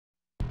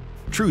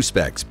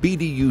TRU-SPEC's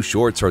BDU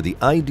shorts are the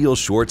ideal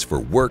shorts for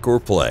work or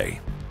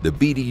play. The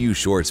BDU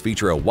shorts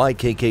feature a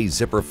YKK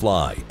zipper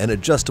fly and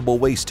adjustable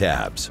waist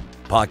tabs.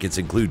 Pockets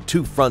include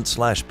 2 front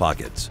slash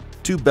pockets,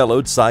 2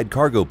 bellowed side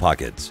cargo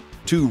pockets,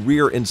 2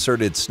 rear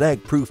inserted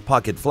snag-proof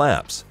pocket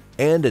flaps,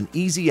 and an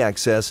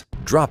easy-access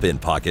drop-in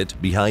pocket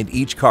behind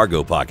each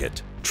cargo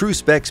pocket.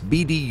 TRU-SPEC's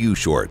BDU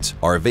shorts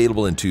are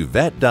available in 2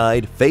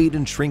 vat-dyed, fade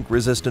and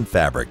shrink-resistant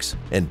fabrics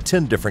and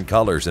 10 different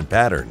colors and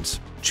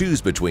patterns.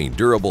 Choose between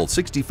durable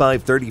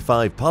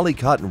 65-35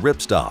 poly-cotton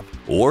ripstop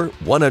or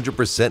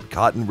 100%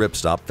 cotton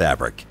ripstop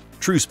fabric.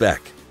 TRU-SPEC.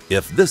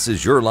 If this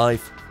is your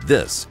life,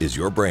 this is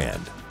your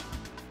brand.